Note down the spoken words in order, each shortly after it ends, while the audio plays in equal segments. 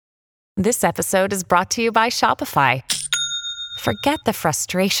This episode is brought to you by Shopify. Forget the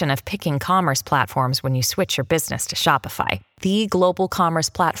frustration of picking commerce platforms when you switch your business to Shopify, the global commerce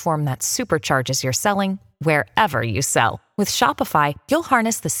platform that supercharges your selling wherever you sell. With Shopify, you'll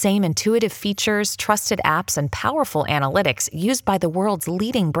harness the same intuitive features, trusted apps, and powerful analytics used by the world's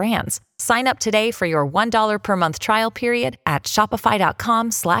leading brands. Sign up today for your $1 per month trial period at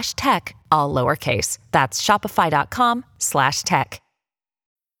shopify.com/tech, all lowercase. That's shopify.com/tech.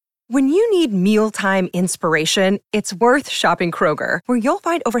 When you need mealtime inspiration, it's worth shopping Kroger, where you'll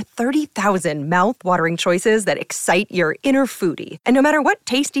find over 30,000 mouth-watering choices that excite your inner foodie. And no matter what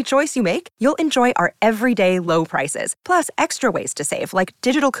tasty choice you make, you'll enjoy our everyday low prices, plus extra ways to save, like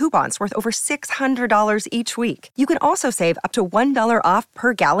digital coupons worth over $600 each week. You can also save up to $1 off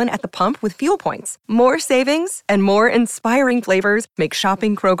per gallon at the pump with fuel points. More savings and more inspiring flavors make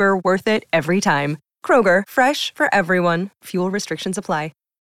shopping Kroger worth it every time. Kroger, fresh for everyone. Fuel restrictions apply.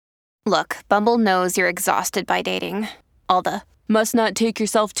 Look, Bumble knows you're exhausted by dating. All the, must not take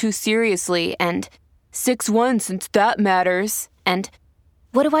yourself too seriously, and 6'1" since that matters, and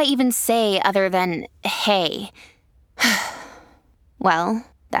what do I even say other than, hey? Well,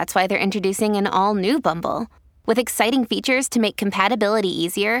 that's why they're introducing an all-new Bumble, with exciting features to make compatibility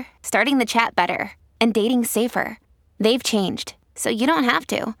easier, starting the chat better, and dating safer. They've changed, so you don't have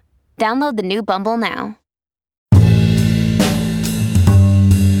to. Download the new Bumble now.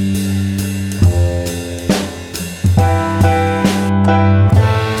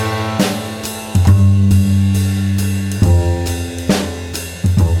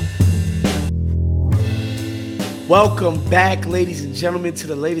 Welcome back, ladies and gentlemen, to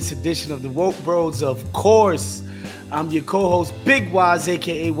the latest edition of the Woke Bros. Of course, I'm your co-host, Big Waz,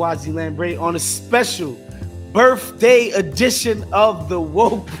 aka Wazzy Lambre, on a special birthday edition of the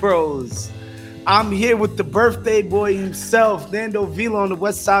Woke Bros. I'm here with the birthday boy himself, Nando Vila on the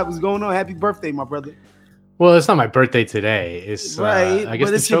west side. What's going on? Happy birthday, my brother. Well, it's not my birthday today. It's right. I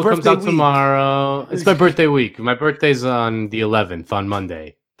guess the show comes out tomorrow. It's my birthday week. My birthday's on the 11th, on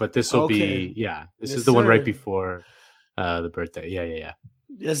Monday. But this will be, this is the one right before the birthday. Yeah.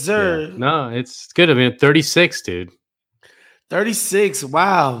 Yes, sir. Yeah. No, it's good. I mean, 36, dude. 36.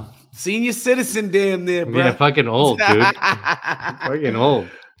 Wow. Senior citizen damn near, bro. Yeah, fucking old, dude. Fucking old.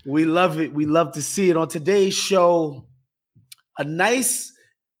 We love it. We love to see it. On today's show, a nice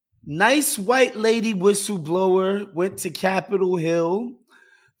white lady whistleblower went to Capitol Hill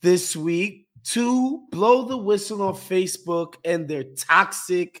this week to blow the whistle on Facebook and their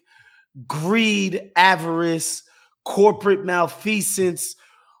toxic greed, avarice, corporate malfeasance,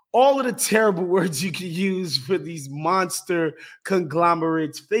 all of the terrible words you can use for these monster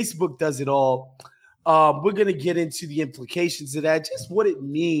conglomerates. Facebook does it all. We're going to get into the implications of that, just what it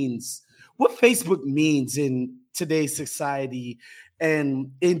means, what Facebook means in today's society and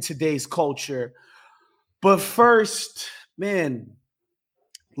in today's culture. But first, man,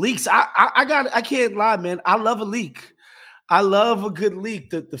 leaks. I can't lie, man. I love a leak. I love a good leak.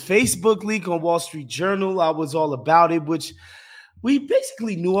 The Facebook leak on Wall Street Journal, I was all about it, which we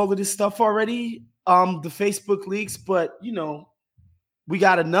basically knew all of this stuff already, the Facebook leaks, but, we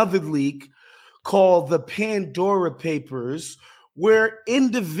got another leak called the Pandora Papers, where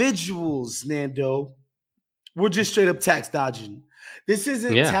individuals, Nando, were just straight up tax dodging. This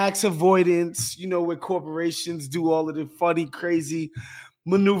isn't tax avoidance, where corporations do all of the funny, crazy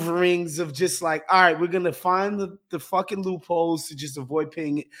maneuverings of just like, all right, we're going to find the fucking loopholes to just avoid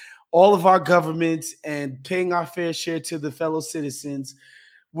paying all of our governments and paying our fair share to the fellow citizens.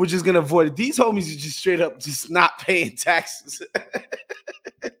 We're just going to avoid it. These homies are just straight up just not paying taxes.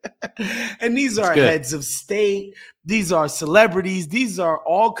 And these are heads of state. These are celebrities. These are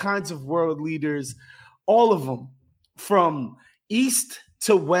all kinds of world leaders, all of them from east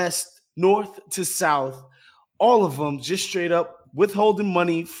to west, north to south, all of them just straight up withholding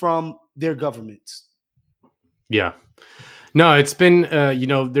money from their governments. Yeah. No, it's been,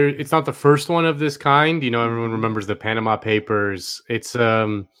 it's not the first one of this kind. Everyone remembers the Panama Papers. It's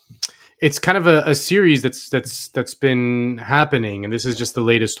kind of a series that's been happening, and this is just the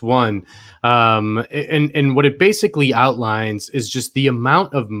latest one. And what it basically outlines is just the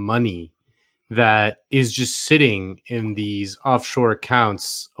amount of money that is just sitting in these offshore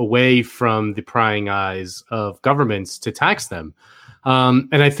accounts away from the prying eyes of governments to tax them.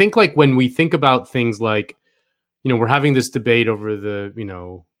 And I think when we think about things like, we're having this debate over the,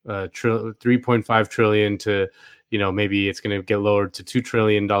 3.5 trillion to, maybe it's going to get lowered to $2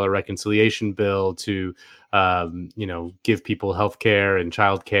 trillion reconciliation bill to, give people health care and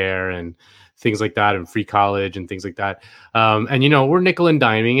child care and things like that, and free college and things like that. And we're nickel and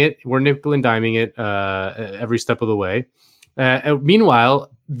diming it. Every step of the way.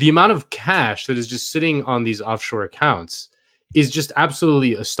 Meanwhile, the amount of cash that is just sitting on these offshore accounts is just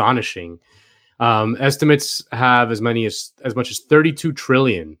absolutely astonishing. Estimates have as much as 32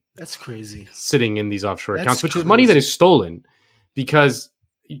 trillion. That's crazy. Sitting in these offshore accounts, which is money that is stolen, because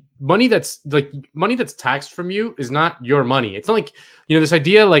money that's taxed from you is not your money. It's not like, this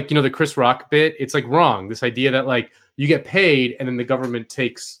idea, like, the Chris Rock bit, it's like wrong. This idea that like you get paid and then the government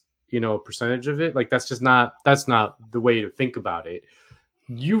takes, a percentage of it. Like that's not the way to think about it.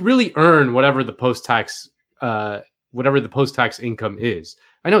 You really earn whatever the post-tax income is.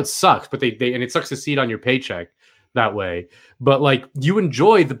 I know it sucks, but they and it sucks to see it on your paycheck that way. But like, you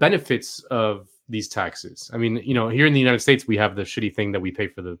enjoy the benefits of these taxes. I mean, here in the United States, we have the shitty thing that we pay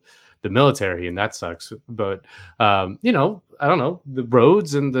for the military, and that sucks. But I don't know, the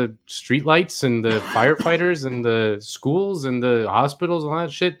roads and the street lights and the firefighters and the schools and the hospitals and all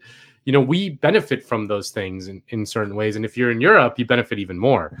that shit. We benefit from those things in certain ways. And if you're in Europe, you benefit even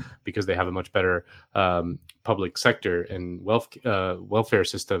more because they have a much better public sector and welfare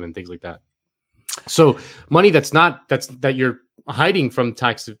system and things like that. So money that you're hiding from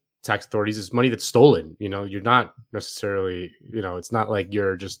tax authorities is money that's stolen. You're not necessarily, it's not like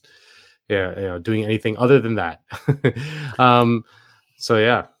you're just doing anything other than that. So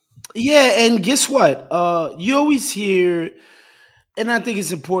yeah. And guess what? You always hear, and I think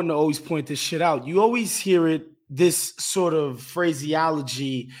it's important to always point this shit out. You always hear this sort of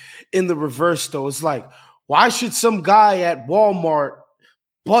phraseology in the reverse, though. It's like, why should some guy at Walmart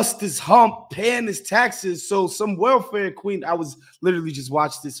bust his hump paying his taxes so some welfare queen? I was literally just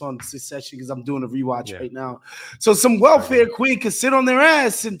watched this on Succession because I'm doing a rewatch right now. So some welfare queen could sit on their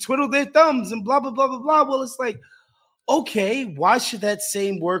ass and twiddle their thumbs and blah, blah, blah, blah, blah. Well, it's like, okay, why should that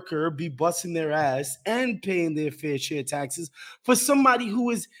same worker be busting their ass and paying their fair share of taxes for somebody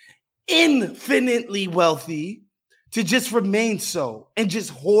who is infinitely wealthy to just remain so and just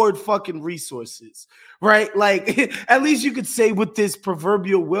hoard fucking resources, right? Like, at least you could say with this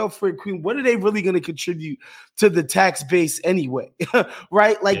proverbial welfare queen, what are they really going to contribute to the tax base anyway,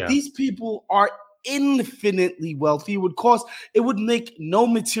 right? Like, these people are infinitely wealthy. It would make no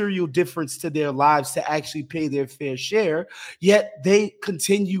material difference to their lives to actually pay their fair share, yet they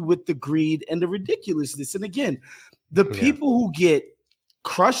continue with the greed and the ridiculousness. And again, the people who get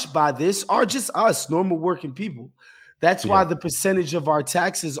crushed by this are just us, normal working people. That's why the percentage of our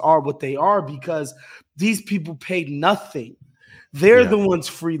taxes are what they are, because these people paid nothing. They're the ones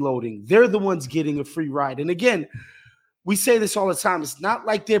freeloading. They're the ones getting a free ride. And again, we say this all the time. It's not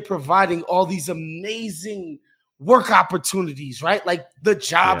like they're providing all these amazing work opportunities, right? Like the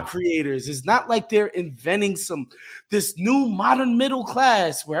job creators. It's not like they're inventing this new modern middle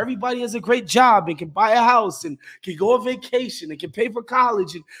class where everybody has a great job and can buy a house and can go on vacation and can pay for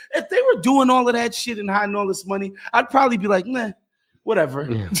college. And if they were doing all of that shit and hiding all this money, I'd probably be like, nah, whatever.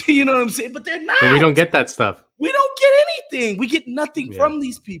 Yeah. You know what I'm saying? But they're not. But we don't get that stuff. We don't get anything. We get nothing from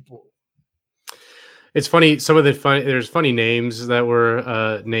these people. It's funny. Some of there's funny names that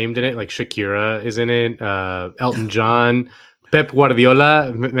were named in it. Like Shakira is in it. Elton John, Pep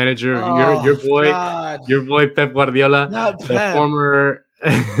Guardiola, manager. Your boy Pep Guardiola, the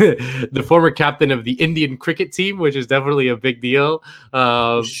former captain of the Indian cricket team, which is definitely a big deal.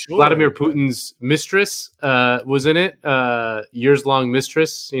 Vladimir Putin's mistress was in it. Years-long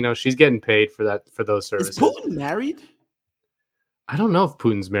mistress. She's getting paid for those services. Is Putin married? I don't know if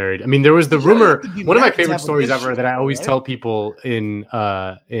Putin's married. I mean, there was the rumor. One of my favorite stories ever that I always tell people in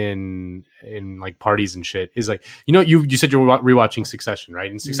like parties and shit is like, you said you're rewatching Succession, right?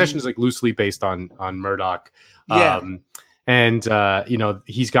 And Succession is like loosely based on Murdoch. And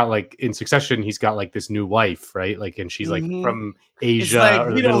he's got like in Succession, he's got like this new wife, right? Like, and she's like from Asia like,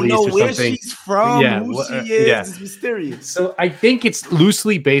 or the Middle East or something. We don't know where she's from, who she is. It's mysterious. So I think it's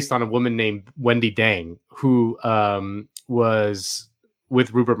loosely based on a woman named Wendy Dang, who was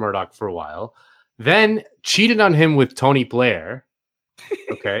with Rupert Murdoch for a while, then cheated on him with Tony Blair.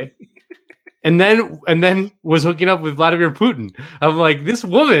 Okay. And then was hooking up with Vladimir Putin. I'm like, this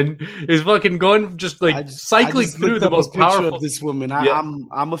woman is fucking going cycling through the most powerful of this woman.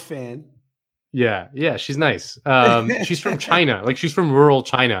 I'm a fan. Yeah, she's nice. She's from China, like she's from rural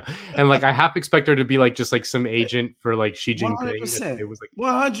China, and like I half expect her to be like just like some agent for like Xi Jinping. It was like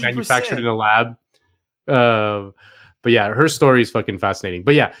 100%. Manufactured in a lab. But yeah, her story is fucking fascinating.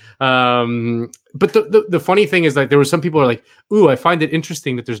 But yeah, but the funny thing is that there were some people who are like, "Ooh, I find it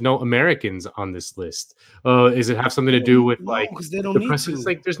interesting that there's no Americans on this list. Is it have something to do with because they don't need to. It's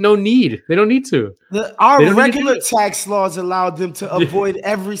like there's no need. They don't need to. Our regular tax laws allowed them to avoid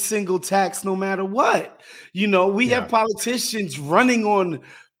every single tax, no matter what. We have politicians running on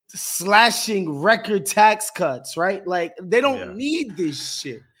slashing record tax cuts, right? Like they don't need this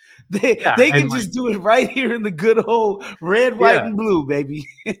shit. They can just do it right here in the good old red, white, and blue, baby.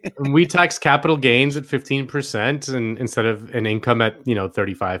 And we tax capital gains at 15%, and instead of an income at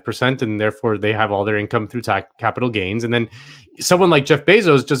 35%, and therefore they have all their income through capital gains. And then someone like Jeff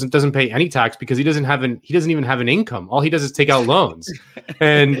Bezos doesn't pay any tax because he doesn't even have an income. All he does is take out loans,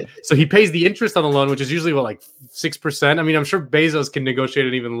 and so he pays the interest on the loan, which is usually like 6%. I mean, I'm sure Bezos can negotiate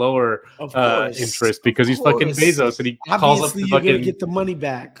an even lower interest because he's fucking Bezos, and he calls up the you're gonna get the money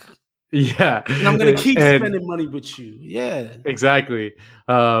back. Yeah, and I'm gonna keep spending money with you. Yeah, exactly.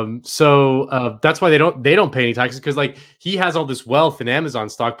 So that's why they don't pay any taxes, because like he has all this wealth in Amazon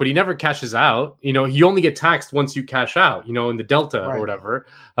stock, but he never cashes out. You only get taxed once you cash out. In the delta or whatever,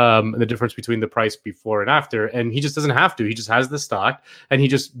 the difference between the price before and after. And he just doesn't have to. He just has the stock, and he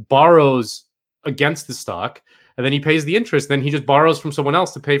just borrows against the stock. And then he pays the interest. Then he just borrows from someone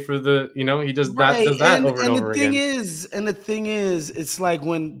else to pay for the, he does that, over and over again. And the thing is, it's like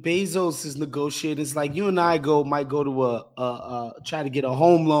when Bezos is negotiating, it's like you and I might go to try to get a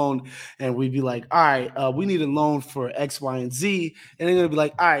home loan, and we'd be like, all right, we need a loan for X, Y, and Z. And they're gonna be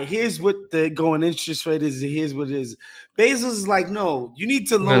like, all right, here's what the going interest rate is, and here's what it is. Bezos is like, no, you need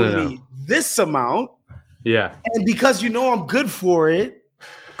to loan me this amount. Yeah. And because I'm good for it,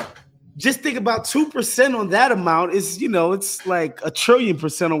 just think about 2% on that amount is, it's like 1 trillion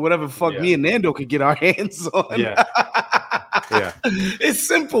percent or whatever fuck me and Nando could get our hands on. Yeah. It's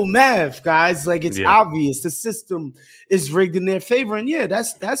simple math, guys. Like it's obvious. The system is rigged in their favor. And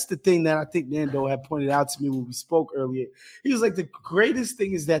that's the thing that I think Nando had pointed out to me when we spoke earlier. He was like, the greatest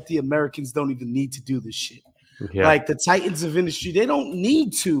thing is that the Americans don't even need to do this shit. Yeah. Like the titans of industry, they don't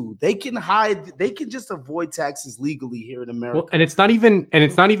need to. They can just avoid taxes legally here in America. Well, and it's not even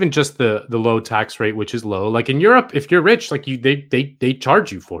just the low tax rate, which is low. Like in Europe, if you're rich, like they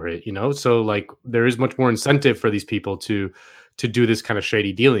charge you for it, So like there is much more incentive for these people to do this kind of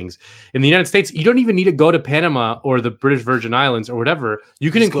shady dealings. In the United States, you don't even need to go to Panama or the British Virgin Islands or whatever.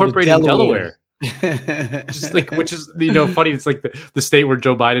 You can incorporate in Delaware. Just like, which is funny. It's like the state where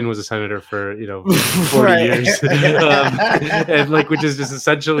Joe Biden was a senator for 40 years, and like, which is just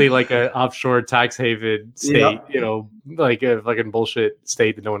essentially like an offshore tax haven state. Like a fucking bullshit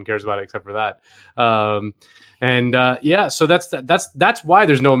state that no one cares about except for that. So that's why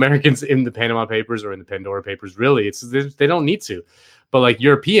there's no Americans in the Panama Papers or in the Pandora Papers. Really, they don't need to. But like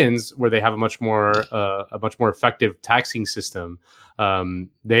Europeans, where they have a much more effective taxing system,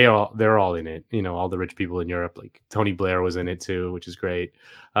 they're all in it. All the rich people in Europe, like Tony Blair was in it too, which is great.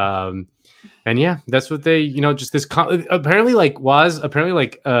 And that's what they, just this apparently like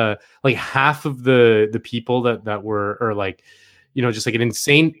half of the people that were, or like, just like an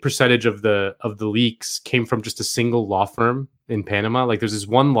insane percentage of the leaks came from just a single law firm in Panama. Like there's this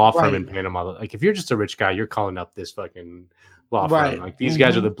one law firm in Panama. Like if you're just a rich guy, you're calling up this fucking law firm. Like these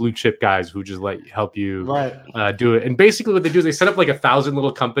guys are the blue chip guys who just help you do it. And basically what they do is they set up like 1,000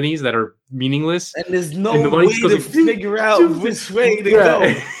 little companies that are meaningless. And there's no way to figure out which way to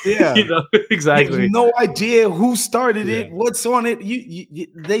go. Yeah. Exactly. There's no idea who started it, what's on it.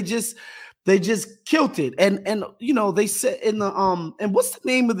 They just killed it. And they said in the and what's the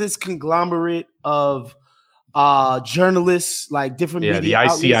name of this conglomerate of journalists, like different media the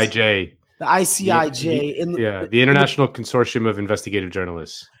ICIJ. The ICIJ. The International Consortium of Investigative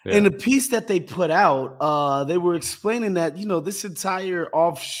Journalists. Yeah. In the piece that they put out, they were explaining that, this entire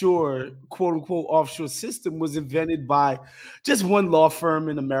offshore, quote unquote, offshore system was invented by just one law firm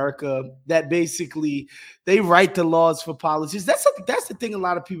in America that basically they write the laws for politicians. That's the thing a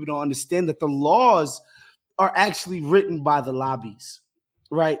lot of people don't understand, that the laws are actually written by the lobbies,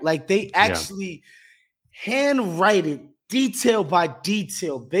 right? Like they actually handwrite it detail by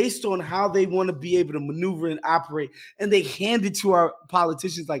detail based on how they want to be able to maneuver and operate. And they hand it to our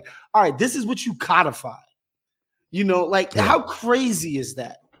politicians like, all right, this is what you codify. How crazy is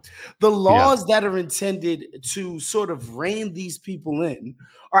that? The laws that are intended to sort of rein these people in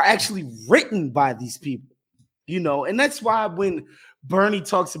are actually written by these people, and that's why when Bernie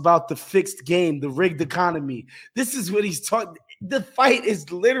talks about the fixed game, the rigged economy, this is what he's talking. The fight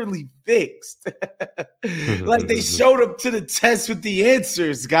is literally fixed. Like they showed up to the test with the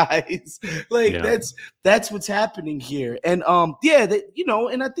answers, guys. Like that's what's happening here. And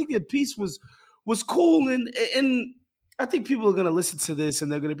and I think the piece was cool. And I think people are gonna listen to this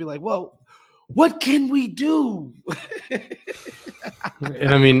and they're gonna be like, well, What can we do?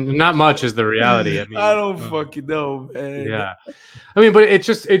 And I mean, not much is the reality. I mean, I don't fucking know, man. Yeah. I mean, but it's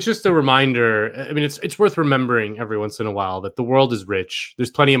just a reminder. I mean, it's worth remembering every once in a while that the world is rich.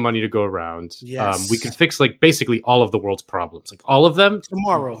 There's plenty of money to go around. Yes. We could fix like basically all of the world's problems, like all of them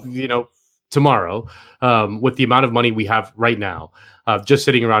Tomorrow. Tomorrow, with the amount of money we have right now, just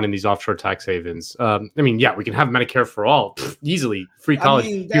sitting around in these offshore tax havens. I mean, yeah, we can have Medicare for all easily, free college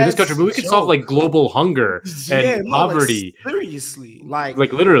here in this country, but we could solve like global hunger and poverty. Like, seriously, like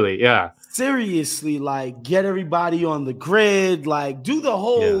literally, yeah. Seriously, like get everybody on the grid, like do the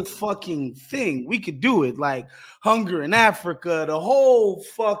whole fucking thing. We could do it, like hunger in Africa, the whole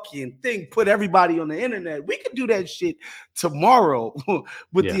fucking thing. Put everybody on the internet. We could do that shit tomorrow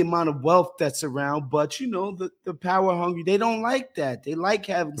with the amount of wealth that's around. But the power hungry, they don't like that. They like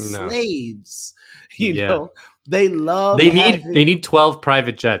having slaves. You know, they love. They need 12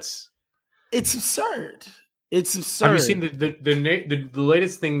 private jets. It's absurd. It's absurd. Have you seen the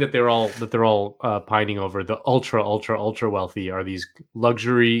latest thing that they're all pining over? The ultra wealthy are these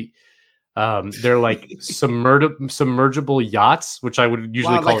luxury. They're like submergible yachts, which I would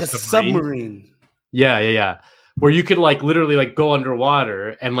usually call like a submarine. Yeah. Where you could like literally like go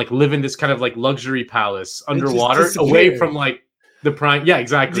underwater and like live in this kind of like luxury palace underwater, away from like the prime. Yeah,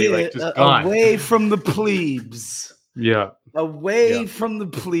 exactly. Like just gone. Away from the plebes. Yeah. Away from the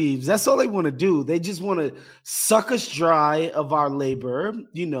plebes. That's all they want to do. They just want to suck us dry of our labor,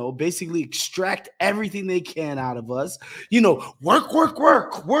 basically extract everything they can out of us. Work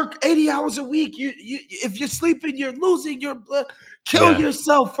 80 hours a week. If you're sleeping, you're losing your kill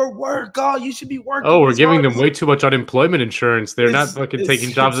yourself for work. Oh, you should be working. Oh, we're giving them way too much unemployment insurance. They're not fucking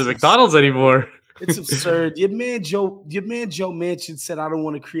taking jobs at McDonald's anymore. It's absurd. Your man Joe Manchin said, I don't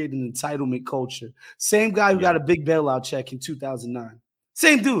want to create an entitlement culture. Same guy who got a big bailout check in 2009.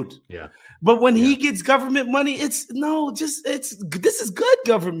 Same dude. Yeah. But when he gets government money, this is good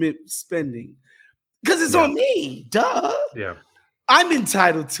government spending. Because it's on me. Duh. Yeah. I'm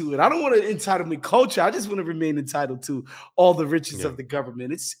entitled to it. I don't want an entitlement culture. I just want to remain entitled to all the riches of the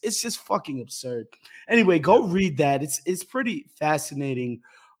government. It's just fucking absurd. Anyway, go read that. It's pretty fascinating.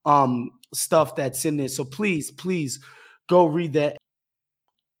 Stuff that's in there. So please go read that.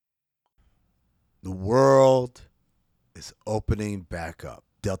 The world is opening back up.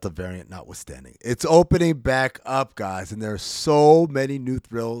 Delta variant notwithstanding. It's opening back up, guys, and there are so many new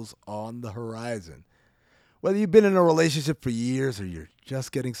thrills on the horizon. Whether you've been in a relationship for years or you're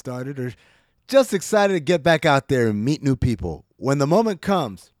just getting started or just excited to get back out there and meet new people, when the moment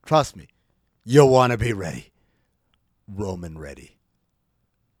comes, trust me, you'll want to be ready. Roman ready.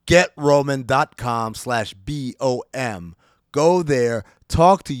 GetRoman.com/BOM. Go there,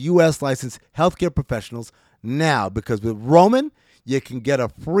 talk to U.S. licensed healthcare professionals now, because with Roman, you can get a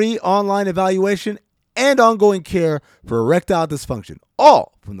free online evaluation and ongoing care for erectile dysfunction,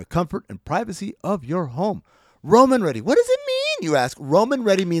 all from the comfort and privacy of your home. Roman Ready. What does it mean, you ask? Roman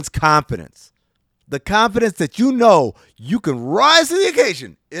Ready means confidence. The confidence that you know you can rise to the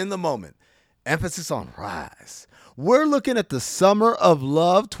occasion in the moment. Emphasis on rise. We're looking at the Summer of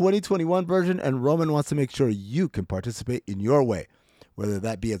Love 2021 version, and Roman wants to make sure you can participate in your way, whether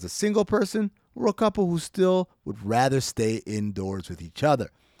that be as a single person or a couple who still would rather stay indoors with each other.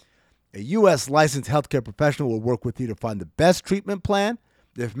 A U.S. licensed healthcare professional will work with you to find the best treatment plan.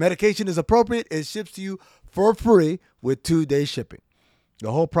 If medication is appropriate, it ships to you for free with 2-day shipping.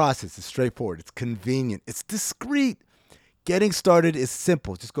 The whole process is straightforward. It's convenient. It's discreet. Getting started is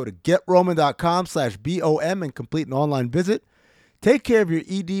simple. Just go to GetRoman.com/BOM and complete an online visit. Take care of your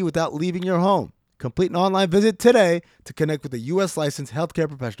ED without leaving your home. Complete an online visit today to connect with a U.S. licensed healthcare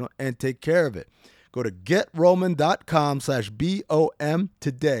professional and take care of it. Go to GetRoman.com/BOM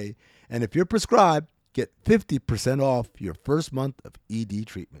today. And if you're prescribed, get 50% off your first month of ED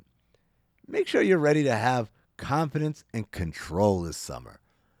treatment. Make sure you're ready to have confidence and control this summer.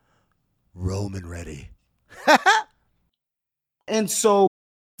 Roman Ready. And so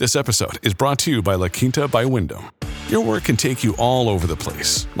this episode is brought to you by La Quinta by Wyndham. Your work can take you all over the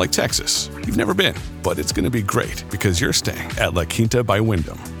place, like Texas. You've never been, but it's going to be great because you're staying at La Quinta by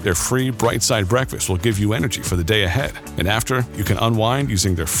Wyndham. Their free Bright Side breakfast will give you energy for the day ahead. And after, you can unwind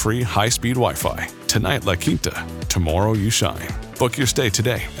using their free high-speed Wi-Fi. Tonight, La Quinta. Tomorrow, you shine. Book your stay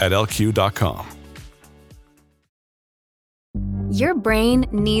today at LQ.com. Your brain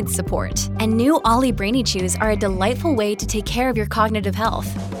needs support, and new Ollie Brainy Chews are a delightful way to take care of your cognitive health.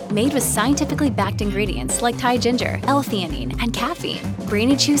 Made with scientifically backed ingredients like Thai ginger, L-theanine, and caffeine,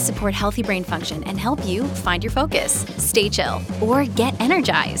 Brainy Chews support healthy brain function and help you find your focus, stay chill, or get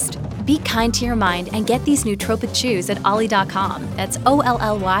energized. Be kind to your mind and get these nootropic chews at olly.com. That's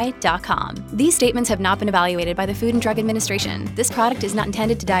OLLY.com. These statements have not been evaluated by the Food and Drug Administration. This product is not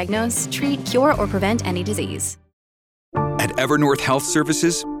intended to diagnose, treat, cure, or prevent any disease. At Evernorth Health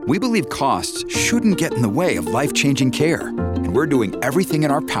Services, we believe costs shouldn't get in the way of life-changing care, and we're doing everything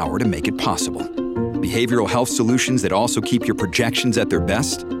in our power to make it possible. Behavioral health solutions that also keep your projections at their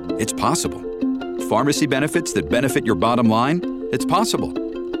best? It's possible. Pharmacy benefits that benefit your bottom line? It's possible.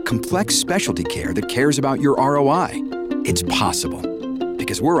 Complex specialty care that cares about your ROI? It's possible.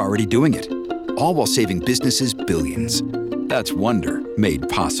 Because we're already doing it. All while saving businesses billions. That's Wonder made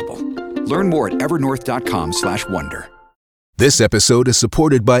possible. Learn more at evernorth.com/wonder. This episode is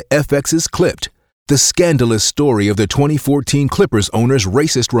supported by FX's Clipped, the scandalous story of the 2014 Clippers owner's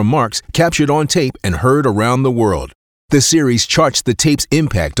racist remarks captured on tape and heard around the world. The series charts the tape's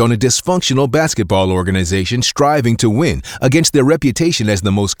impact on a dysfunctional basketball organization striving to win against their reputation as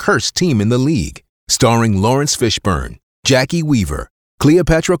the most cursed team in the league. Starring Lawrence Fishburne, Jackie Weaver,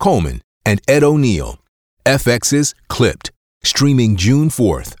 Cleopatra Coleman, and Ed O'Neill. FX's Clipped, streaming June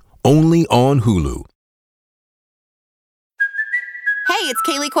 4th, only on Hulu. Hey, it's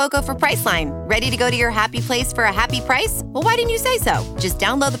Kaylee Cuoco for Priceline. Ready to go to your happy place for a happy price? Well, why didn't you say so? Just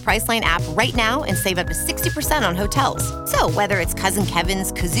download the Priceline app right now and save up to 60% on hotels. So whether it's Cousin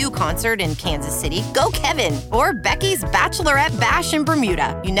Kevin's Kazoo Concert in Kansas City, go Kevin, or Becky's Bachelorette Bash in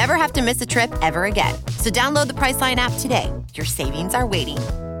Bermuda, you never have to miss a trip ever again. So download the Priceline app today. Your savings are waiting.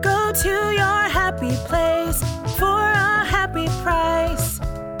 Go to your happy place for a happy price.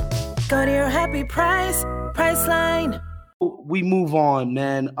 Go to your happy price, Priceline. We move on,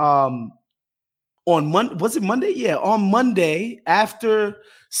 man. On Monday, was it Monday? Yeah, on Monday, after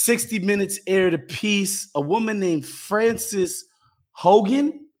 60 Minutes aired a piece, a woman named Frances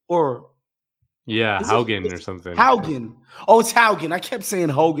Haugen, or Haugen or something. Haugen. Oh, it's Haugen. I kept saying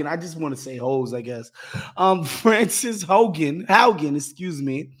Hogan. I just want to say Hose, I guess. Frances Haugen, excuse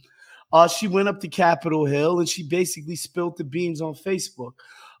me. She went up to Capitol Hill and she basically spilled the beans on Facebook.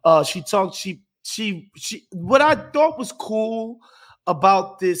 She what I thought was cool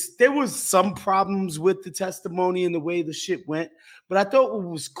about this, there was some problems with the testimony and the way the shit went, but I thought what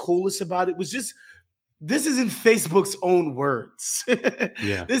was coolest about it was just, this isn't Facebook's own words.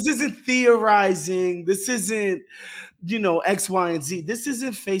 Yeah. This isn't theorizing. This isn't, X, Y, and Z. This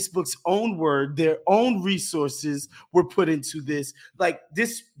isn't Facebook's own word. Their own resources were put into this. Like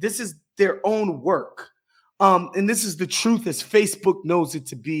this is their own work. And this is the truth as Facebook knows it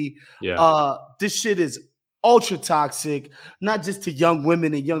to be. Yeah. This shit is ultra toxic, not just to young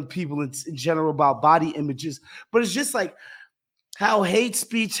women and young people in general about body images, but it's just like how hate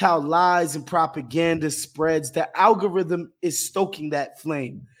speech, how lies and propaganda spreads. The algorithm is stoking that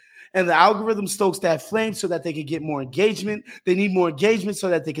flame. And the algorithm stokes that flame so that they can get more engagement. They need more engagement so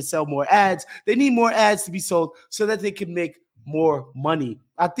that they can sell more ads. They need more ads to be sold so that they can make more money.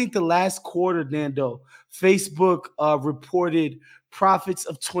 I think the last quarter, Nando, Facebook reported profits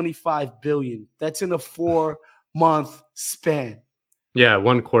of $25 billion. That's in a 4-month span. Yeah,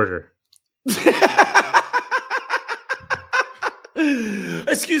 1 quarter.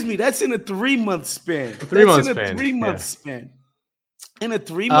 Excuse me, that's in a 3-month span. Span. In a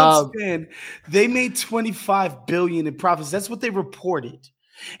 3-month span, they made $25 billion in profits. That's what they reported.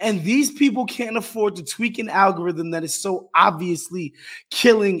 And these people can't afford to tweak an algorithm that is so obviously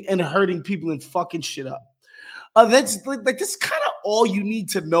killing and hurting people and fucking shit up. That's that's kind of all you need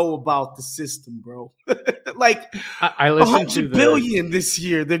to know about the system, bro. Like I listened to $100 billion this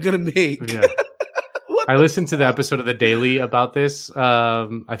year they're gonna make. Yeah. I listened to the episode of The Daily about this.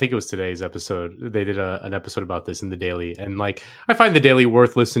 I think it was today's episode. They did an episode about this in The Daily. And like, I find The Daily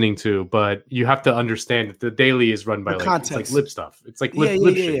worth listening to, but you have to understand that The Daily is run by it's like lip stuff. It's like lip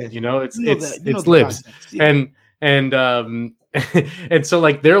shit, it's libs. Yeah. And so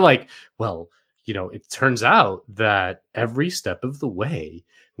like, they're like, well, it turns out that every step of the way,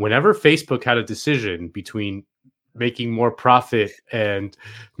 whenever Facebook had a decision between making more profit and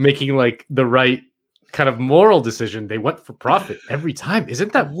making like the right kind of moral decision, they went for profit every time.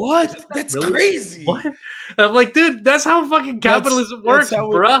 Isn't that That's really crazy? What? I'm like, dude, that's how fucking capitalism works,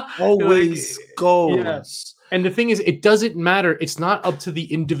 bruh. Always goes. Yeah. And the thing is, it doesn't matter. It's not up to the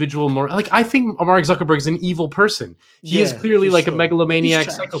individual. Like, I think Mark Zuckerberg is an evil person. He is clearly like a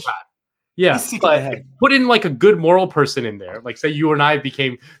megalomaniac psychopath. Yeah, but put in like a good moral person in there. Like, say you or I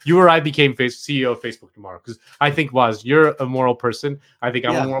became CEO of Facebook tomorrow. Because I think, Waz, you're a moral person. I think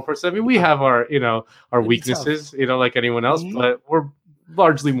I'm a moral person. I mean, we have our our weaknesses, like anyone else, but we're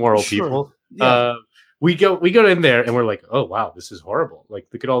largely moral people. Yeah. we go in there and we're like, oh wow, this is horrible. Like,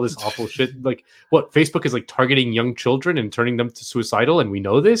 look at all this awful shit. Like, what, Facebook is like targeting young children and turning them to suicidal, and we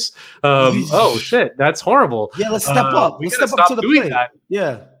know this. Oh shit, that's horrible. Yeah, let's step up. We Let's gotta step up to the doing plate.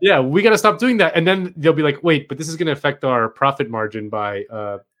 that. Yeah, we gotta stop doing that. And then they'll be like, wait, but this is gonna affect our profit margin by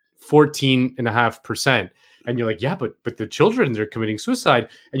 14.5%. And you're like, yeah, but the children, they're committing suicide.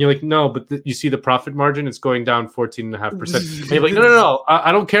 And you're like, no, but you see the profit margin, it's going down 14.5%. And you're like, no,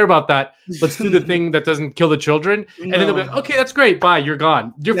 I don't care about that. Let's do the thing that doesn't kill the children. And then they'll be like, okay, that's great. Bye. You're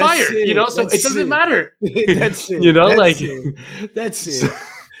gone. You're fired. You know, so it doesn't matter. That's it. You know, That's it.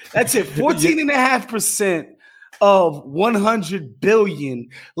 That's it. 14.5% of 100 billion.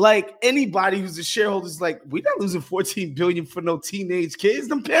 Like, anybody who's a shareholder is like, we're not losing 14 billion for no teenage kids.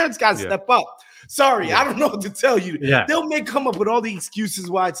 Them parents got to step up. Sorry, I don't know what to tell you. They'll come up with all the excuses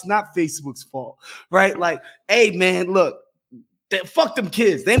why it's not Facebook's fault, right? Like, hey, man, look, fuck them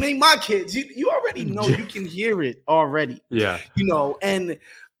kids. They ain't my kids. You already know. You can hear it already. Yeah. You know, and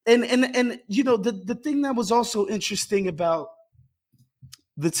you know, the thing that was also interesting about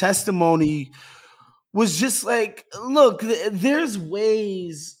the testimony was just like, look, there's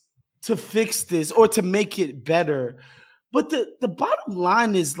ways to fix this or to make it better. But the bottom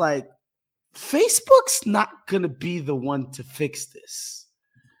line is, like, Facebook's not going to be the one to fix this.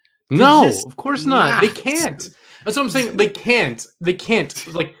 No, of course not. They can't. That's what I'm saying. They can't.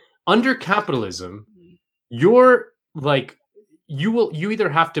 Like, under capitalism, you're like, you either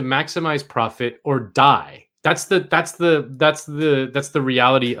have to maximize profit or die. That's the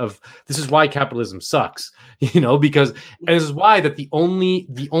reality of this. Is why capitalism sucks, you know, because, and this is why that the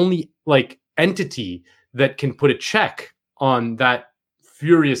only like entity that can put a check on that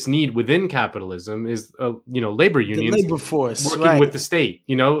furious need within capitalism is you know, labor unions, the labor force working with the state,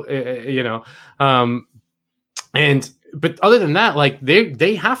 you know, but other than that, like,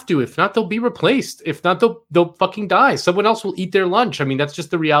 they have to, if not they'll be replaced, if not they'll fucking die. Someone else will eat their lunch. I mean, that's just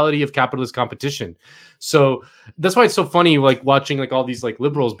the reality of capitalist competition. So that's why it's so funny, like, watching like all these like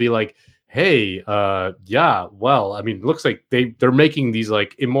liberals be like, hey, yeah, well, I mean, it looks like they're making these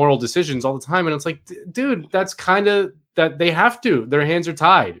like immoral decisions all the time, and it's like, dude, that's kind of that they have to. Their hands are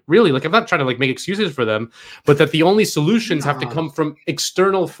tied. Really, like, I'm not trying to like make excuses for them, but that the only solutions have to come from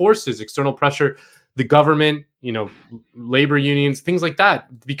external forces, external pressure, the government, you know, labor unions, things like that,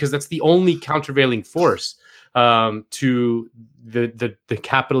 because that's the only countervailing force to the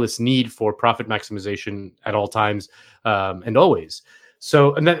capitalist need for profit maximization at all times and always.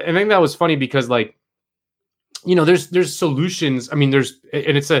 So, and I think that was funny because, like, you know, there's solutions. I mean,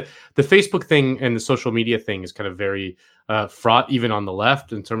 it's the Facebook thing and the social media thing is kind of very fraught, even on the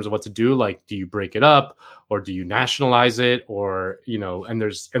left, in terms of what to do. Like, do you break it up or do you nationalize it, or, you know, and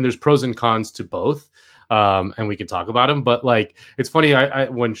there's pros and cons to both. And we can talk about them, but like, it's funny.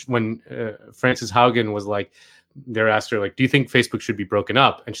 When Frances Haugen was like, they asked her, like, do you think Facebook should be broken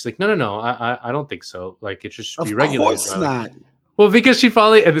up? And she's like, no, I don't think so. Like, it just should be regulated. Of course not. Well, because she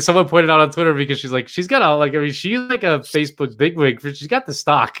probably, and someone pointed out on Twitter, because she's like, she's got I mean, she's like a Facebook bigwig, but she's got the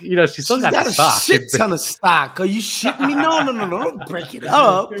stock. You know, she's got the stock. A shit ton of stock. Are you shitting me? No, don't break it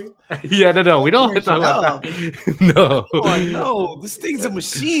up. Yeah, no, we don't talk about that. No. Oh, no, this thing's a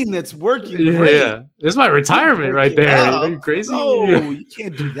machine that's working. Yeah, this is my retirement right there. Are you crazy? No, you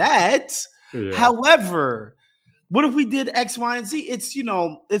can't do that. Yeah. However, what if we did X, Y, and Z? It's, you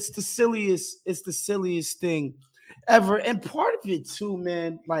know, it's the silliest thing ever. And part of it too,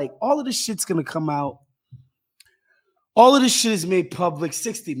 man, like, all of this shit's gonna come out. All of this shit is made public.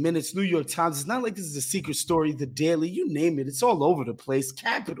 60 Minutes, New York Times. It's not like this is a secret story. The Daily, you name it, it's all over the place.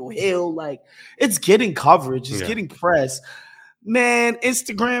 Capitol Hill, like, it's getting coverage. It's getting press. Man,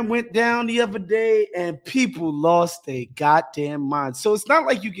 Instagram went down the other day and people lost their goddamn mind. So it's not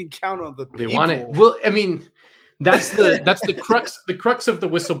like you can count on the people. They want it. Well, I mean, that's the crux. The crux of the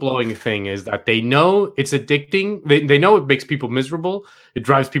whistleblowing thing is that they know it's addicting. They know it makes people miserable. It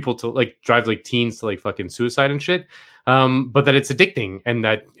drives people to drive teens to fucking suicide and shit. But that it's addicting, and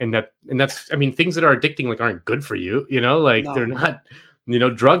that's, I mean, things that are addicting aren't good for you. You know, no. They're not. You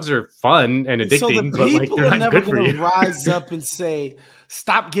know, drugs are fun and addicting, so the people but they're are not never good for gonna you. rise up and say,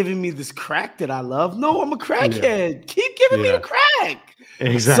 "Stop giving me this crack that I love." No, I'm a crackhead. Yeah. Keep giving me the crack.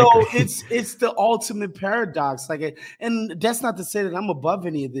 Exactly. So it's the ultimate paradox. And that's not to say that I'm above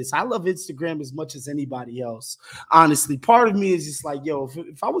any of this. I love Instagram as much as anybody else. Honestly, part of me is just like, yo,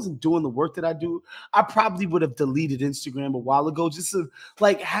 if I wasn't doing the work that I do, I probably would have deleted Instagram a while ago. Just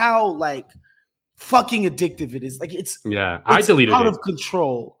how fucking addictive it is. Like I deleted out it. of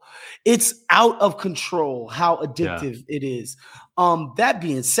control. It's out of control how addictive it is. That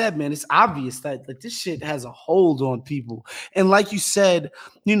being said, man, it's obvious that like this shit has a hold on people. And like you said,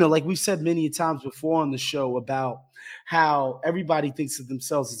 like we've said many times before on the show about how everybody thinks of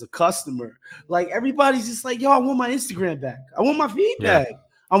themselves as a customer. Like everybody's just like, yo, I want my Instagram back. I want my feed back.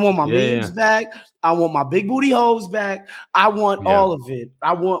 I want my memes back. I want my big booty hoes back. I want all of it.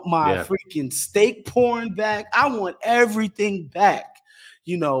 I want my freaking steak porn back. I want everything back.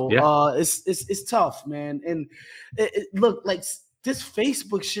 It's tough, man. And look, like this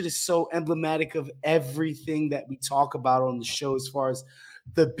Facebook shit is so emblematic of everything that we talk about on the show as far as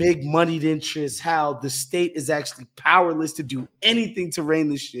the big moneyed interests, how the state is actually powerless to do anything to rein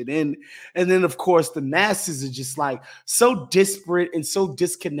this shit in. And then, of course, the masses are just like so disparate and so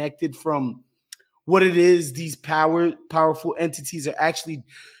disconnected from what it is these powerful entities are actually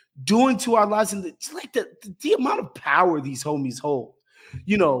doing to our lives. And it's like the amount of power these homies hold,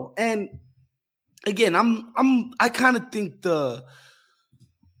 and again, I kind of think the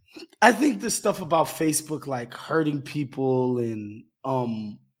stuff about Facebook like hurting people and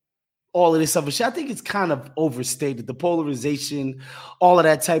all of this other shit, I think it's kind of overstated. The polarization, all of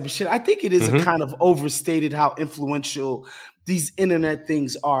that type of shit. I think it is a kind of overstated how influential these internet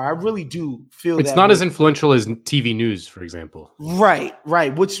things are. I really do feel it's not as influential as TV news, for example. Right.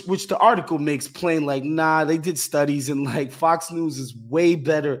 Which the article makes plain, like, nah, they did studies and like Fox News is way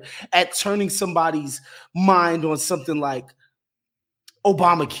better at turning somebody's mind on something like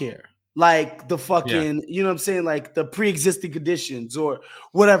Obamacare. Like the fucking, you know what I'm saying? Like the pre-existing conditions or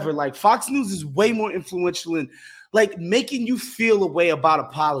whatever. Like Fox News is way more influential in like making you feel a way about a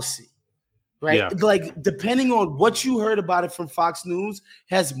policy, right? Yeah. Like depending on what you heard about it from Fox News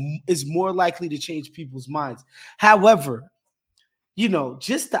is more likely to change people's minds. However,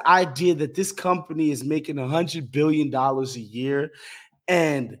 just the idea that this company is making $100 billion a year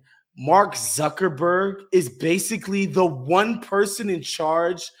and Mark Zuckerberg is basically the one person in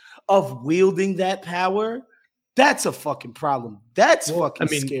charge of wielding that power, that's a fucking problem. That's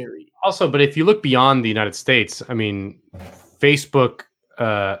scary. Also, but if you look beyond the United States, I mean, Facebook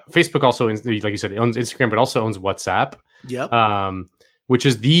also, like you said, owns Instagram, but also owns WhatsApp. Yep. Which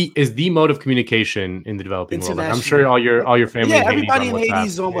is the mode of communication in the developing world. Like, I'm sure all your family. Yeah, everybody in Haiti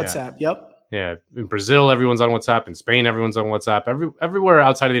is on WhatsApp. Yep. Yeah, in Brazil, everyone's on WhatsApp. In Spain, everyone's on WhatsApp. Everywhere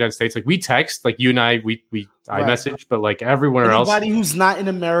outside of the United States, like we text, like you and I message, but like everywhere else, anybody who's not in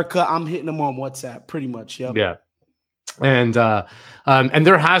America, I'm hitting them on WhatsApp, pretty much. Yep. Yeah, and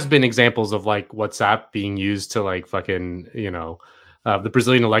there has been examples of like WhatsApp being used to like fucking the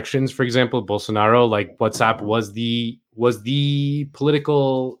Brazilian elections, for example, Bolsonaro. Like WhatsApp was the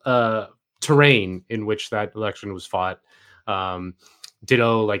political terrain in which that election was fought.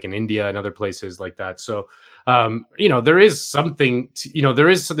 Ditto, like in India and other places like that. So, there is something, there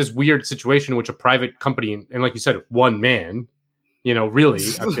is this weird situation in which a private company, and like you said, one man, really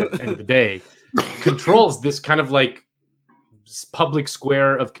at the end of the day, controls this kind of like public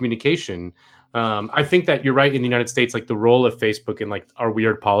square of communication. I think that you're right in the United States, like the role of Facebook and like our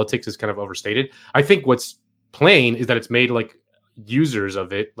weird politics is kind of overstated. I think what's plain is that it's made like users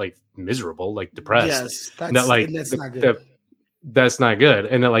of it like miserable, like depressed. Yes, that's not good. That's not good.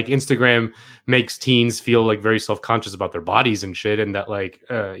 And that like Instagram makes teens feel like very self-conscious about their bodies and shit. And that like,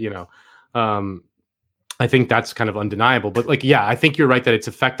 I think that's kind of undeniable, but like, yeah, I think you're right that its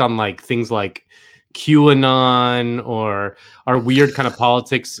effect on like things like QAnon or our weird kind of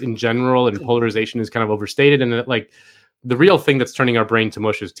politics in general and polarization is kind of overstated. And that like the real thing that's turning our brain to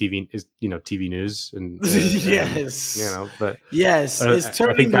mush is TV news and yes, but yes, it's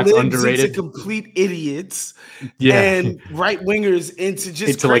turning libs into complete idiots and right wingers into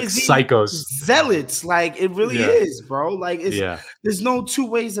crazy, like psychos, zealots. Like it really is, bro. Like there's no two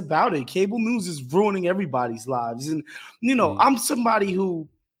ways about it. Cable news is ruining everybody's lives, and I'm somebody who,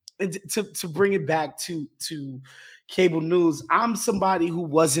 to bring it back to cable news, I'm somebody who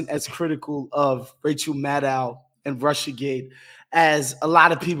wasn't as critical of Rachel Maddow and Russiagate as a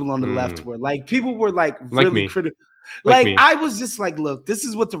lot of people on the left were. Like people were like really critical. Like I was just like, look, this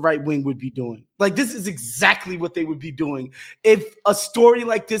is what the right wing would be doing. Like this is exactly what they would be doing if a story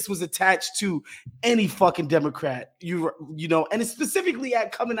like this was attached to any fucking Democrat. And it's specifically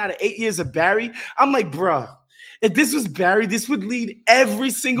coming out of 8 years of Barry. I'm like, bruh, if this was Barry, this would lead every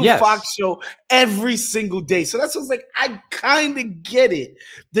single Fox show every single day. So that's what's like, I kind of get it.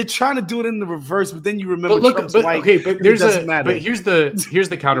 They're trying to do it in the reverse, but then you remember Trump's white. Okay, but here's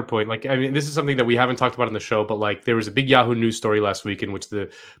the counterpoint. Like, I mean, this is something that we haven't talked about on the show, but like there was a big Yahoo News story last week in which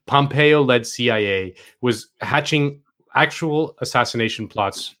the Pompeo-led CIA was hatching actual assassination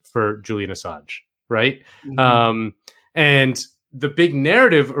plots for Julian Assange. right? And the big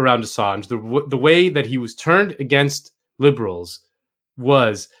narrative around Assange, the way that he was turned against liberals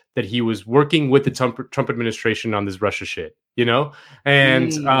was that he was working with the Trump administration on this Russia shit,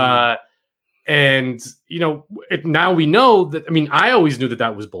 and now we know that. I mean, I always knew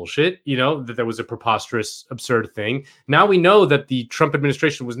that was bullshit, that there was a preposterous, absurd thing. Now we know that the Trump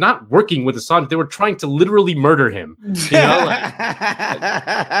administration was not working with Assange. They were trying to literally murder him, but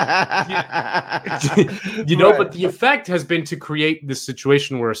the effect has been to create this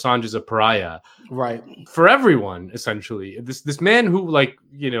situation where Assange is a pariah, right, for everyone, essentially. This man who,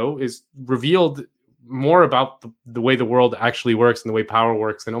 is revealed more about the way the world actually works and the way power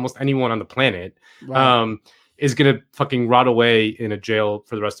works than almost anyone on the planet, right, is gonna fucking rot away in a jail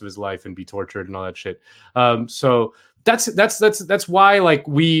for the rest of his life and be tortured and all that shit. So that's why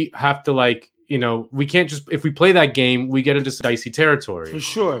we have to we can't just, if we play that game, we get into dicey territory for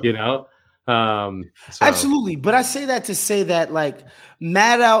sure. Absolutely, but I say that to say that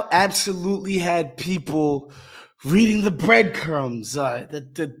Maddow absolutely had people reading the breadcrumbs.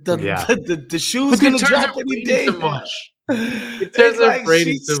 The shoe's gonna drop any day. So much.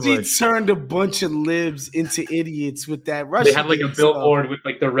 She turned a bunch of libs into idiots with that Russian. They had a billboard with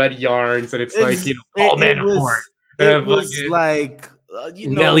the red yarns, and it's all men report. It was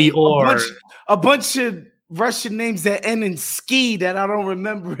Nelly Orr, a bunch of Russian names that end in ski that I don't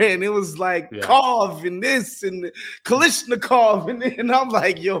remember, and it was Kov and this and Kalishnikov, and I'm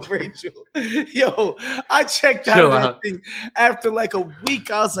like, yo, Rachel, I checked out of that thing after a week.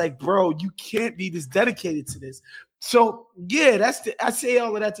 I was like, bro, you can't be this dedicated to this. So yeah, I say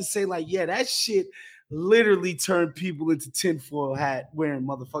all of that to say that shit literally turned people into tinfoil hat wearing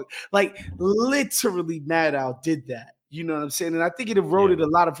motherfuckers. Literally, Maddow did that. You know what I'm saying? And I think it eroded a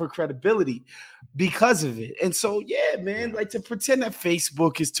lot of her credibility because of it. And so, yeah, man, to pretend that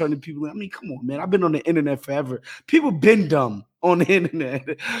Facebook is turning people, I mean, come on, man. I've been on the internet forever. People been dumb on the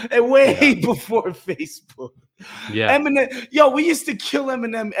internet and way before Facebook. Yeah. Eminem, we used to kill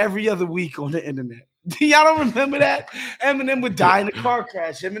Eminem every other week on the internet. Y'all don't remember that? Eminem would die in a car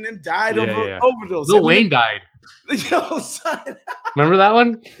crash. Eminem died of overdose. Lil Wayne died. Yo, son. Remember that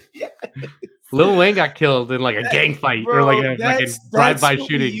one? Yeah. Lil Wayne got killed in a gang fight, or a drive-by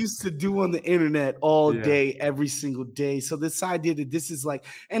shooting. We used to do on the internet all day, every single day. So this idea that this is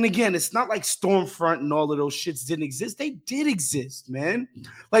and again, it's not like Stormfront and all of those shits didn't exist. They did exist, man.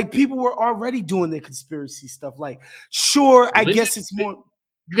 People were already doing their conspiracy stuff. Sure, I guess it's more.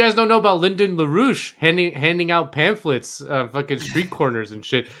 You guys don't know about Lyndon LaRouche handing out pamphlets, fucking street corners and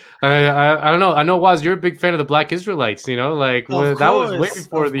shit. I don't know. I know, Waz, you're a big fan of the Black Israelites. That was way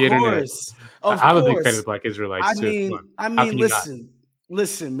before the internet. I'm a big fan of the Black Israelites too.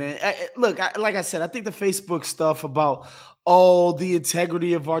 Listen, man. Look, like I said, I think the Facebook stuff about the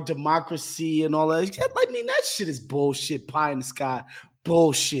integrity of our democracy and all that. I mean, that shit is bullshit, pie in the sky.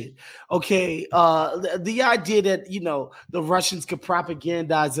 Bullshit. Okay. The idea that the Russians could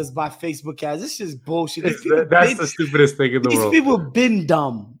propagandize us by Facebook ads, this is bullshit. That's the stupidest thing in the world. These people have been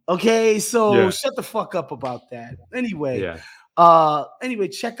dumb. Okay, so shut the fuck up about that. Anyway,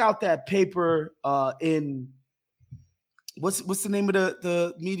 check out that paper in what's the name of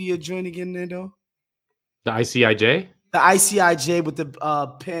the media joint again, Nando? The ICIJ. The ICIJ with the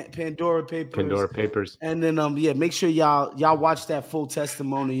Pandora Papers. Pandora Papers. And then make sure y'all watch that full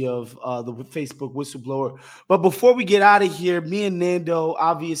testimony of the Facebook whistleblower. But before we get out of here, me and Nando,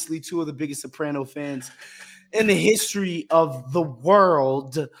 obviously two of the biggest Soprano fans in the history of the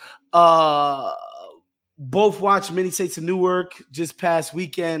world, both watched Many Saints of Newark just past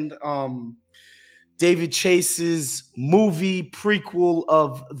weekend. David Chase's movie prequel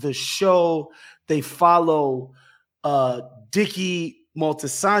of the show. They follow Dickie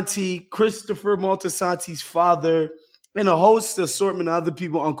Moltisanti, Christopher Moltisanti's father, and a host assortment of other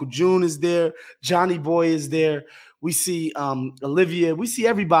people. Uncle June is there. Johnny Boy is there. We see Olivia. We see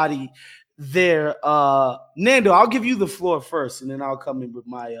everybody there. Nando, I'll give you the floor first, and then I'll come in with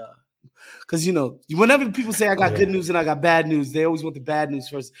my because whenever people say I got good news and I got bad news, they always want the bad news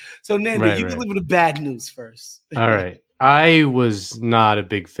first. So Nando, you deliver the bad news first. All right. I was not a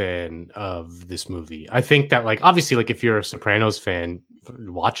big fan of this movie. I think that obviously if you're a Sopranos fan,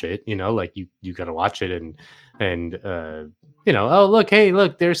 watch it, you got to watch it and oh, look, hey,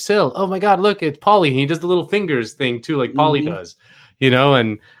 look, there's Sil. Oh my God, look, it's Paulie. He does the little fingers thing too, like Paulie does,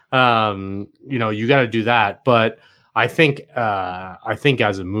 and you got to do that. But I think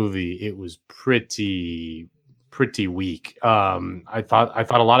as a movie, it was pretty weak. I thought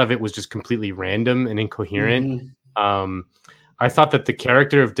a lot of it was just completely random and incoherent. I thought that the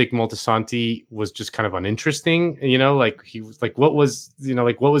character of Dick Moltisanti was just kind of uninteresting. You know, like he was like, what was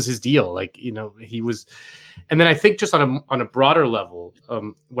his deal? Like, you know, he was. And then I think just on a broader level,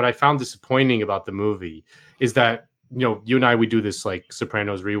 what I found disappointing about the movie is that, you know, you and I, we do this like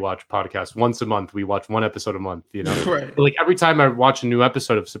Sopranos rewatch podcast once a month. We watch one episode a month, you know, Right. But like every time I watch a new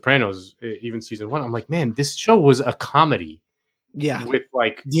episode of Sopranos, even season 1, I'm like, man, this show was a comedy. Yeah.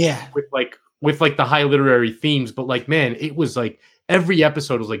 With the high literary themes, but like, man, it was like every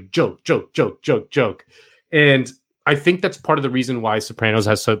episode was like joke. And I think that's part of the reason why Sopranos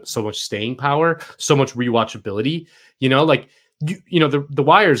has so much staying power, so much rewatchability. You know, like you know, the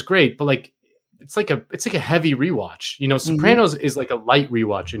Wire is great, but like it's like a heavy rewatch. You know, Sopranos is like a light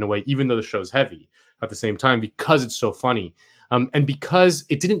rewatch in a way, even though the show's heavy at the same time, because it's so funny. And because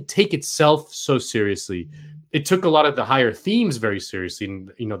it didn't take itself so seriously. It took a lot of the higher themes very seriously,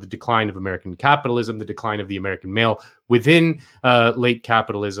 and you know, the decline of American capitalism, the decline of the American male within late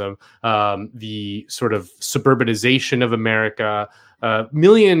capitalism, the sort of suburbanization of America,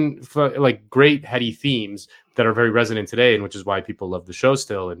 like great heady themes that are very resonant today, and which is why people love the show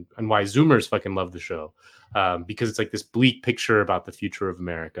still, and why Zoomers fucking love the show, because it's like this bleak picture about the future of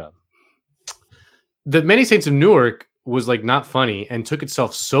America. The Many Saints of Newark was like not funny and took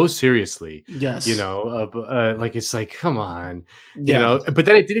itself so seriously. Yes. You know, like it's like, come on, you know, but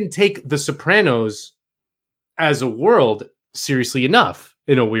then it didn't take The Sopranos as a world seriously enough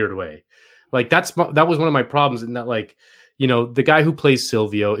in a weird way. Like that was one of my problems, in that, like, you know, the guy who plays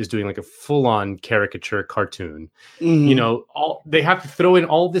Silvio is doing like a full-on caricature cartoon. You know, they have to throw in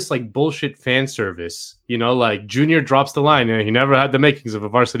all this like bullshit fan service. You know, like Junior drops the line, he never had the makings of a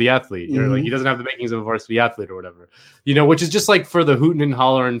varsity athlete. Or like he doesn't have the makings of a varsity athlete or whatever. You know, which is just like for the hootin' and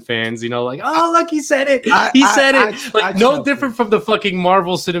hollering fans. You know, like, oh look, he said it. He said it. Like no different from the fucking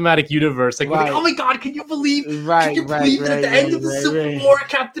Marvel Cinematic Universe. Like, oh my god, can you believe? Can you believe that at the end of the Civil War,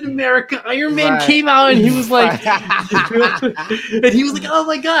 Captain America, Iron Man came out and he was like, and he was like, oh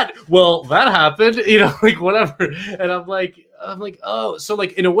my god, well that happened. You know, like whatever. And I'm like, oh, so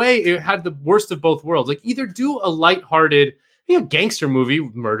like in a way it had the worst of both worlds. Like either do a lighthearted, you know, gangster movie,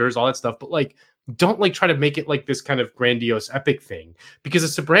 murders, all that stuff, but like don't like try to make it like this kind of grandiose epic thing. Because The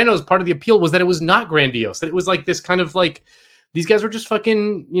Sopranos, part of the appeal was that it was not grandiose, that it was like this kind of like, these guys were just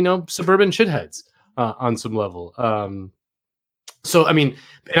fucking, you know, suburban shitheads on some level. So I mean,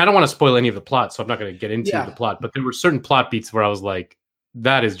 and I don't want to spoil any of the plot, so I'm not going to get into the plot, but there were certain plot beats where I was like,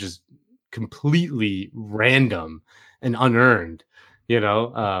 that is just completely random and unearned, you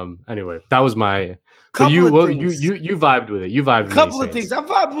know. Anyway, that was my you vibed with it. You vibed with it. Couple of things. I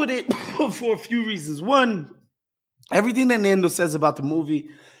vibed with it for a few reasons. One, everything that Nando says about the movie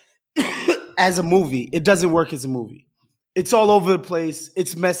as a movie, it doesn't work as a movie. It's all over the place.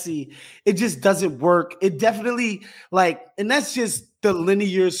 It's messy. It just doesn't work. It definitely and that's just the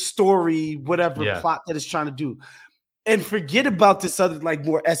linear story, whatever plot that it's trying to do. And forget about this other, like,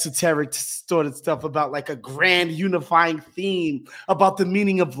 more esoteric sort of stuff about like a grand unifying theme about the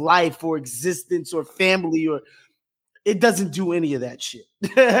meaning of life or existence or family, or it doesn't do any of that shit.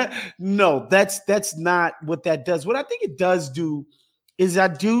 No, that's not what that does. What I think it does do is I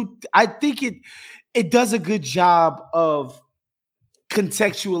think it does a good job of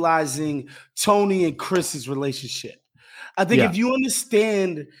contextualizing Tony and Chris's relationship. I think if you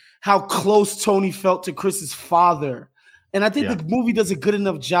understand how close Tony felt to Chris's father, and I think the movie does a good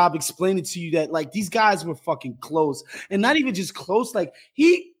enough job explaining to you that like these guys were fucking close, and not even just close, like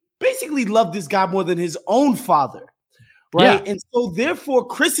he basically loved this guy more than his own father, right? And so therefore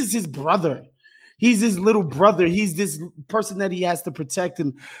Chris is his brother. He's his little brother. He's this person that he has to protect.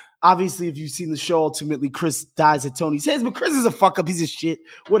 And obviously, if you've seen the show, ultimately Chris dies at Tony's hands, but Chris is a fuck up piece of shit.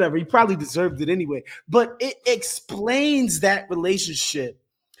 Whatever. He probably deserved it anyway. But it explains that relationship.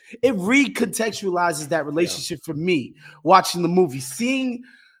 It recontextualizes that relationship for me, watching the movie. Seeing,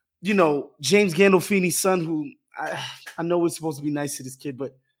 you know, James Gandolfini's son, who I know we're supposed to be nice to this kid,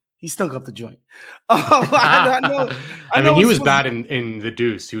 but he stunk up the joint. I mean, he was bad in The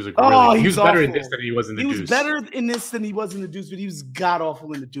Deuce. He was he was better in this than he was in The Deuce. He was better in this than he was in The Deuce, but he was god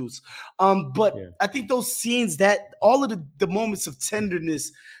awful in The Deuce. But I think those scenes, that all of the moments of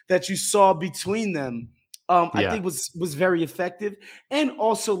tenderness that you saw between them, I think was very effective. And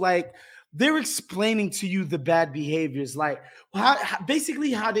also, like, they're explaining to you the bad behaviors, like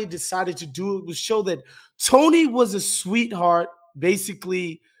basically how they decided to do it was show that Tony was a sweetheart,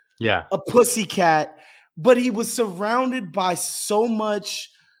 basically. Yeah, a pussycat, but he was surrounded by so much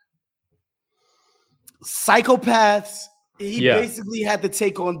psychopaths. He basically had to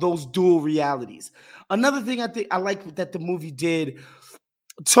take on those dual realities. Another thing I think I like that the movie did,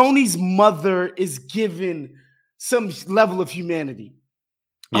 Tony's mother is given some level of humanity.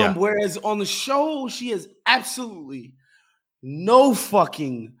 Yeah. Whereas on the show, she has absolutely no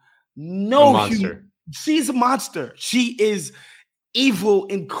monster. She's a monster. She is evil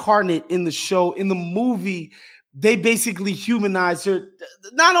incarnate in the show. In the movie, they basically humanize her,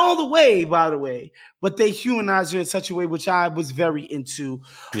 not all the way, by the way, but they humanize her in such a way which I was very into.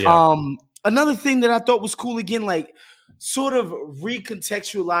 Yeah. Another thing that I thought was cool, again, like sort of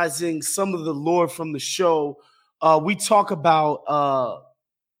recontextualizing some of the lore from the show. We talked about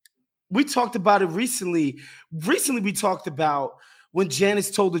it recently. Recently, we talked about when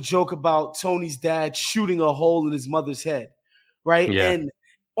Janice told a joke about Tony's dad shooting a hole in his mother's head, right? Yeah. And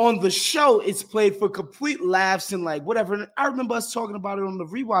on the show, it's played for complete laughs and like whatever. And I remember us talking about it on the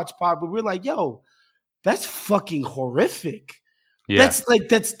rewatch pod, but we're like, yo, that's fucking horrific. Yeah.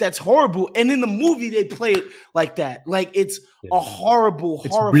 That's horrible. And in the movie, they play it like that. Like it's a horrible,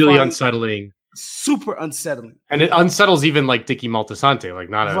 it's horrifying, really unsettling. Super unsettling. And it unsettles even like Dickie Moltisanti, like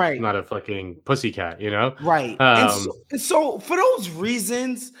not Right. a fucking pussycat, you know? Right. And so for those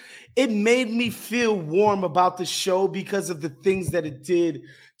reasons, it made me feel warm about the show because of the things that it did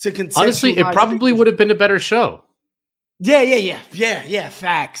to contextualize. Honestly, it probably would have been a better show. Yeah.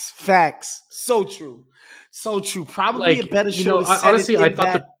 Facts. So true. Probably Like, a better show. Honestly, I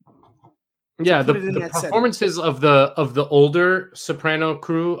thought the performances of the older Soprano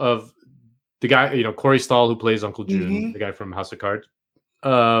crew, of the guy, Corey Stahl, who plays Uncle June, the guy from House of Cards,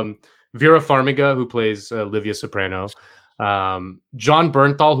 Vera Farmiga, who plays Livia Soprano, John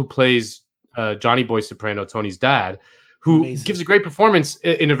Bernthal, who plays Johnny Boy Soprano, Tony's dad, who gives a great performance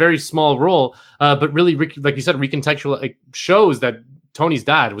in a very small role, but really, like you said, recontextual, shows that Tony's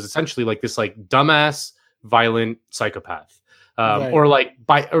dad was essentially like this like dumbass, violent psychopath, Right.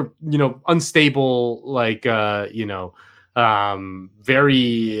 or unstable, like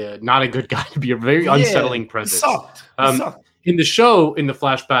very not a good guy, to be a very unsettling presence. Sucked. In the show, in the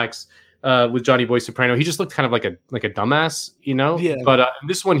flashbacks with Johnny Boy Soprano, he just looked kind of like a dumbass, Yeah. But in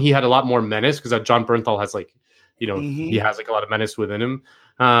this one, he had a lot more menace because John Bernthal has he has like a lot of menace within him.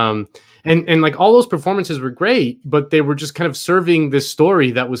 And like all those performances were great, but they were just kind of serving this story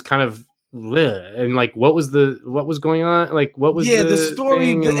that was kind of bleh. And like what was going on? Like what was the story?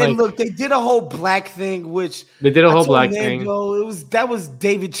 thing? And look, they did a whole black thing, which they did a I whole told black Mando, thing. that was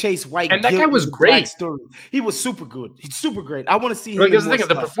David Chase White, And that guy guilt was in the great. black story. He was super good. He's super great. I want to see him. Like, in that's the more thing,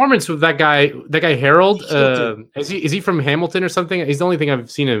 the stuff. performance with that guy Harold. He killed Is he from Hamilton or something? He's the only thing I've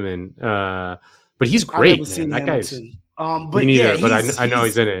seen him in. But he's I've great. never seen Man. That guy's Hamilton. But me neither. yeah, But I know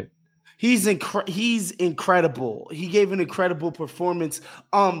he's in it. He's incredible. He gave an incredible performance.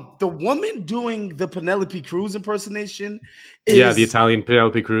 The woman doing the Penelope Cruz impersonation is the Italian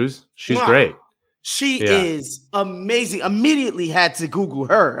Penelope Cruz. She's Wow. great. She is amazing. Immediately had to Google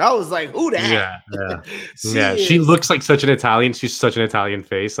her. I was like, who that? Yeah. She looks like such an Italian. She's such an Italian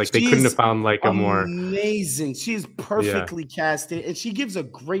face. Like they couldn't have found like a more amazing. She's perfectly casted, and she gives a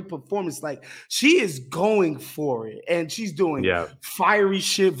great performance. Like she is going for it, and she's doing fiery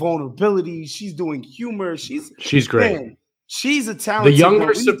shit, vulnerability. She's doing humor. She's great. Man, she's a talented. The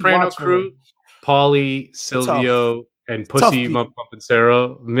younger Soprano crew, Paulie, Silvio, and Pussy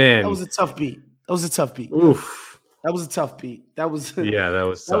Mompancero. Man, that was a tough beat. Oof. That was a tough beat. That was that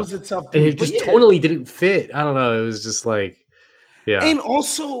was a tough beat. And it just totally didn't fit. I don't know. It was just like, And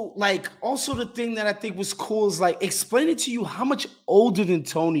also the thing that I think was cool is like explaining to you how much older than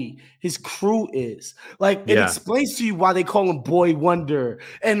Tony his crew is. Like it explains to you why they call him Boy Wonder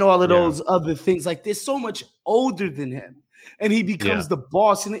and all of those other things. Like they're so much older than him, and he becomes the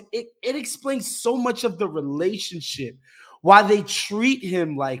boss, and it explains so much of the relationship. Why they treat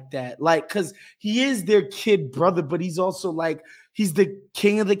him like that, like, because he is their kid brother, but he's also like, he's the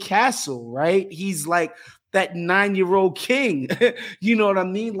king of the castle, right? He's like that 9-year-old king. You know what I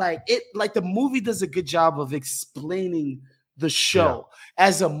mean? Like the movie does a good job of explaining the show.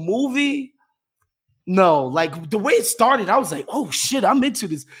 As a movie, no, like the way it started, I was like, "Oh shit, I'm into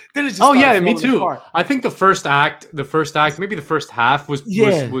this." Then it just me too. Apart. I think the first act, maybe the first half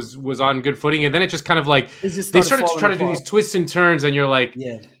was on good footing, and then it just kind of like they started to try to do these twists and turns, and you're like,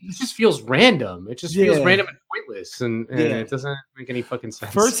 "It just feels random. It just feels random and pointless, and it doesn't make any fucking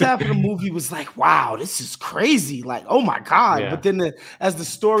sense." First half of the movie was like, "Wow, this is crazy!" Like, "Oh my god!" But then as the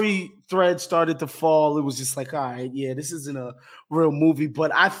story thread started to fall, it was just like, all right, this isn't a real movie, but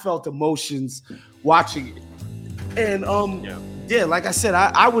I felt emotions watching it. And like I said,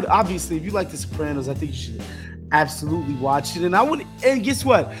 I would obviously, if you like The Sopranos, I think you should absolutely watch it. And guess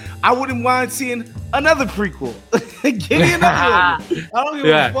what? I wouldn't mind seeing another prequel. Give me another one. I don't give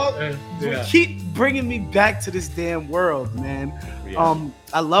a fuck. Keep bringing me back to this damn world, man. Yeah.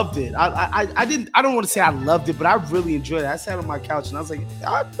 I loved it. I don't want to say I loved it, but I really enjoyed it. I sat on my couch and I was like,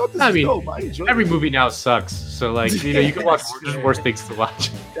 I thought this was dope. I enjoyed every it. movie now sucks. So like, you know, you can watch worse things to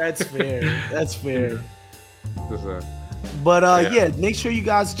watch. That's fair. That's fair. So, But yeah, make sure you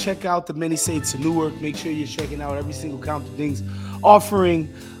guys check out the Many Saints of Newark. Make sure you're checking out every single Count the Dings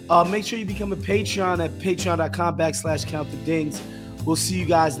offering. Make sure you become a Patreon at patreon.com/Count the Dings. We'll see you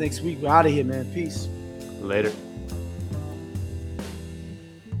guys next week. We're out of here, man. Peace. Later.